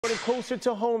Closer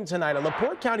to home tonight, a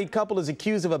LaPorte County couple is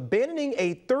accused of abandoning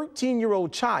a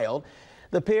 13-year-old child.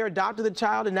 The pair adopted the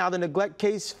child, and now the neglect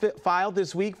case filed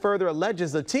this week further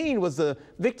alleges the teen was the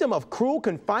victim of cruel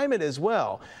confinement as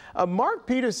well. Mark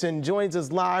Peterson joins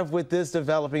us live with this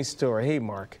developing story. Hey,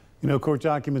 Mark. You know, court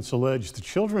documents allege the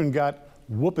children got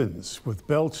whoopings with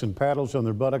belts and paddles on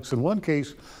their buttocks. In one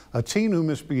case, a teen who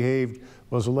misbehaved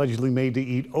was allegedly made to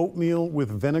eat oatmeal with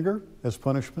vinegar as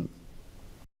punishment.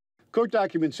 Court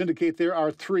documents indicate there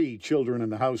are 3 children in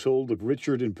the household of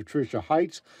Richard and Patricia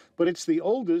Heights, but it's the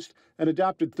oldest, an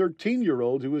adopted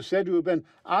 13-year-old, who is said to have been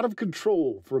out of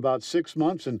control for about 6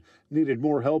 months and needed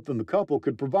more help than the couple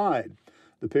could provide.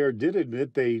 The pair did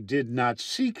admit they did not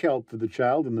seek help for the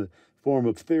child in the form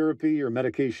of therapy or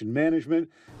medication management,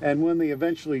 and when they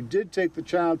eventually did take the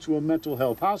child to a mental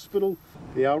health hospital,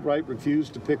 they outright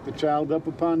refused to pick the child up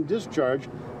upon discharge,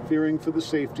 fearing for the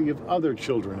safety of other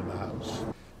children in the house.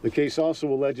 The case also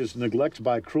alleges neglect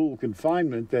by cruel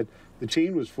confinement, that the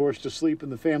teen was forced to sleep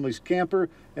in the family's camper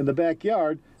in the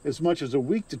backyard as much as a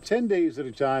week to 10 days at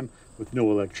a time, with no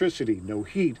electricity, no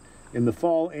heat, in the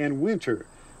fall and winter.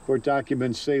 Court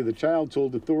documents say the child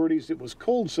told authorities it was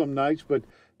cold some nights, but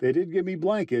they did give me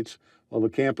blankets. While the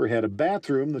camper had a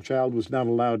bathroom, the child was not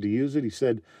allowed to use it. He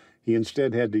said he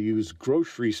instead had to use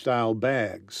grocery-style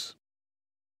bags.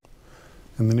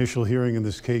 An initial hearing in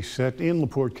this case set in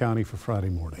LaPorte County for Friday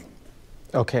morning.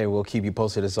 Okay, we'll keep you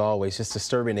posted as always. Just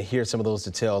disturbing to hear some of those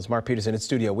details. Mark Peterson in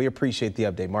studio. We appreciate the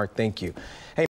update. Mark, thank you. Hey.